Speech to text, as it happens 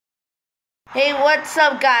Hey, what's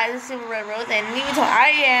up, guys? This is Super Red Rose, and I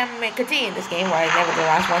am continuing this game where I never did the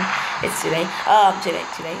last one. It's today. Today.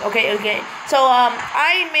 Okay. So,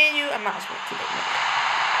 I made you a mouse with today.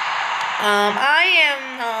 I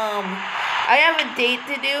have a date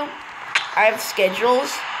to do. I have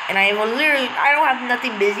schedules, and I don't have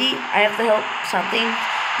nothing busy. I have to help something.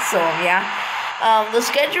 So, yeah. The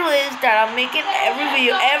schedule is that I'm making every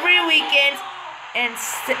video every weekend and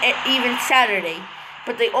even Saturday.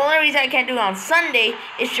 But the only reason I can't do it on Sunday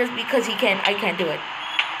is just because I can't do it.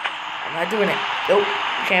 I'm not doing it. Nope.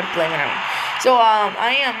 Can't blame it on me. So,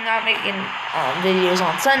 I am not making, videos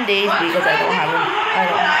on Sundays because I don't have them.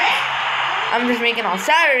 I'm just making on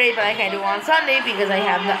Saturday, but I can't do it on Sunday because I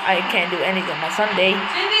can't do anything on Sunday.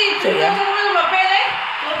 So, yeah.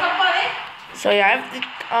 So, yeah,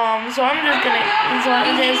 so I'm just gonna,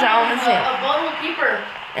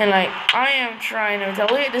 and, like, I am trying to tell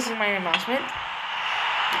you, this is my announcement.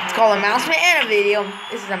 It's called announcement and a video.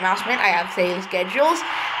 This is announcement. I have daily schedules.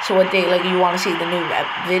 So what day, like, you want to see the new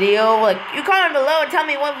video? Like, you comment below and tell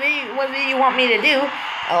me what video you want me to do.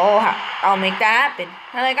 I'll make that happen.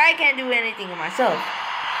 And, like, I can't do anything myself.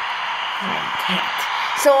 I can't.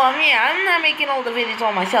 So yeah, I'm not making all the videos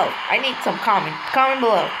all myself. I need some comment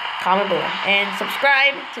below, and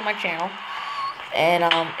subscribe to my channel. And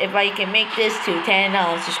if I can make this to 10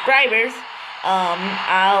 subscribers.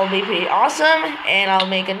 I'll be pretty awesome, and I'll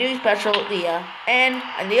make a new special, and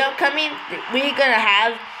in the upcoming, we're gonna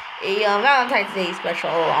have a Valentine's Day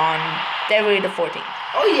special on February the 14th.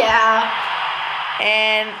 Oh yeah.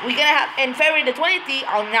 And we're gonna have, in February the 23rd,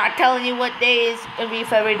 I'm not telling you what day is gonna be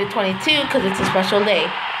February the 22nd, because it's a special day.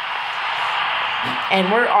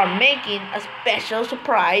 And we're making a special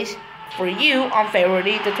surprise for you on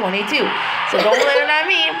February the 22nd. So don't blame it on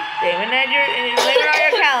me. Blame it on your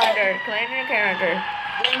calendar. Blame it on your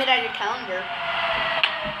calendar.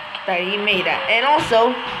 That he made that. And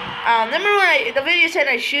also, remember when the video said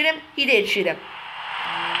I shoot him? He did shoot him.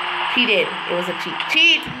 He did. It was a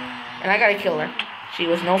cheat. And I gotta kill her. She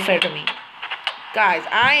was no fair to me. Guys,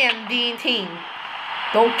 I am Dean Team.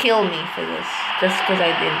 Don't kill me for this. Just because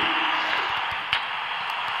I didn't.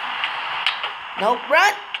 Nope.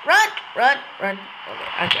 Run.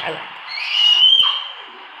 Okay, I like.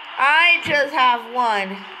 I just have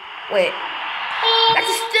one. Wait. That's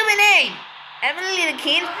a stupid name. Emily the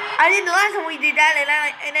King. I did the last time we did that, and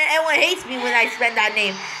then everyone hates me when I spell that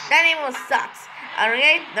name. That name sucks.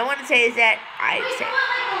 Okay? No one says that. I say.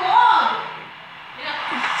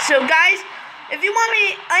 So, guys, if you want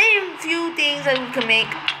me, I have a few things that we can make.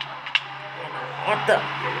 What the?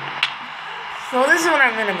 So this is what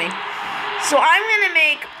I'm gonna make. So I'm gonna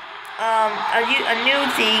make a new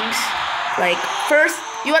things. Like, first,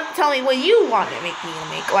 you have to tell me what you want me to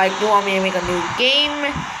make. Like, you want me to make a new game,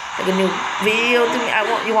 like a new video to me.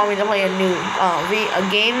 You want me to play a new a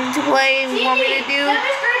game to play. You want me to do?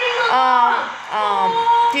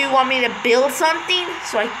 Do you want me to build something?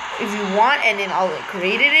 So if you want, and then I'll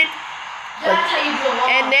create it. That's how you do it.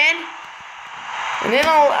 And then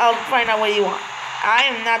I'll find out what you want. I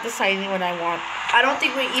am not deciding what I want. I don't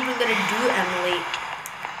think we're even gonna do, Emily,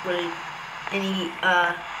 really any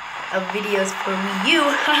of videos for you.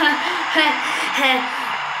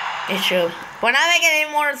 It's true. We're not making any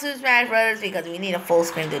more Super Smash Brothers because we need a full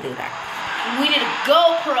screen to do that. We need a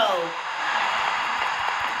GoPro.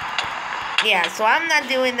 Yeah, so I'm not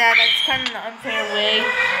doing that. That's kind of an unfair way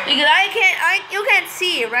because you can't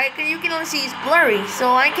see it, right? Because you can only see it's blurry.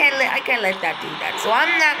 So I can't let that do that. So I'm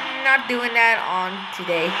not doing that on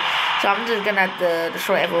today. So I'm just gonna have to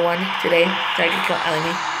destroy everyone today. So I can kill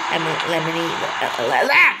Lemony.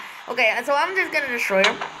 Okay, so I'm just gonna destroy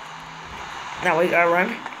him. Now we gotta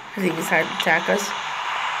run because he decided to attack us.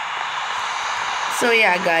 So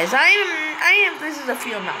yeah, guys, this is a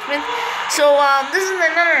few announcements. So this is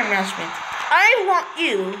another announcement. I want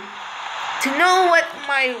you to know what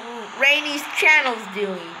my Rainy's channel's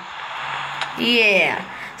doing. Yeah.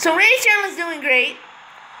 So Rainy's channel is doing great.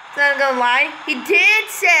 Not gonna lie. He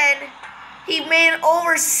made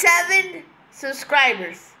over 7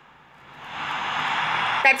 subscribers.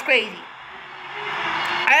 That's crazy.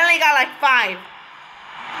 I only got like 5.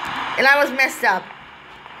 And I was messed up.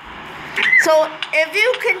 So if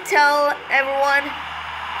you can tell everyone,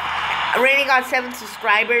 Rainy got 7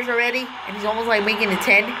 subscribers already, and he's almost like making it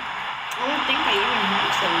 10. I don't think I even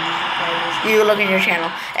have 7 subscribers. You look in your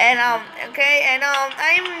channel, and okay, and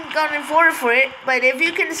I'm going forward for it. But if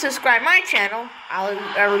you can subscribe my channel, I'll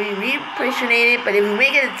really appreciate it. But if you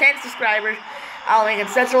make it 10 subscribers, I'll make a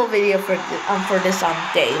special video for this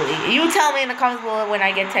daily. You tell me in the comments below when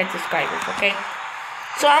I get 10 subscribers, okay?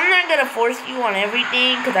 So I'm not gonna force you on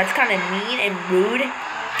everything, because that's kind of mean and rude.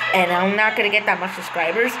 and I'm not gonna get that much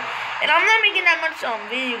subscribers. And I'm not making that much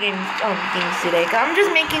video games things today. 'Cause I'm just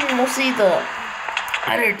making mostly the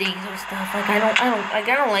other things or stuff. Like I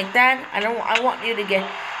don't like that. I want you to get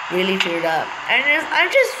really cheered up. I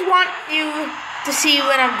just want you to see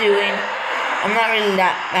what I'm doing. I'm not really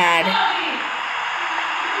that mad.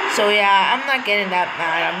 So yeah, I'm not getting that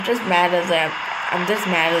mad. I'm just mad as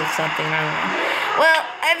something. I don't know. Well,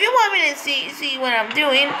 if you want me to see what I'm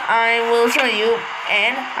doing, I will show you.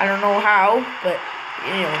 And I don't know how, but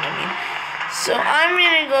you know what I mean. So I'm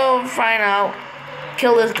gonna go find out,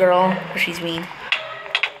 kill this girl. She's mean.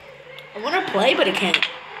 I wanna play, but I can't.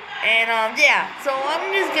 And yeah. So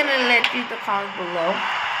I'm just gonna let you the comment below.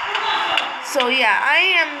 So yeah,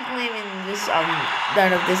 I am leaving this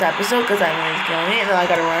done of this episode because I'm really killing it and I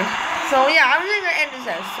gotta run. So yeah, I'm just gonna end this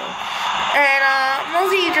episode. And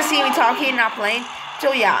mostly you just see me talking, not playing.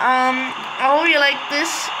 So yeah, I hope you like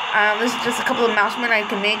this. This is just a couple of announcements I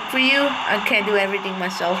can make for you. I can't do everything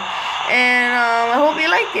myself. And I hope you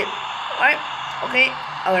like it. Alright? Okay?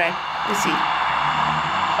 Alright. Let's see.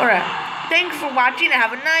 Alright. Thanks for watching and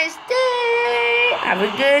have a nice day. Have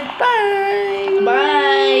a good bye.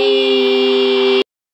 Bye.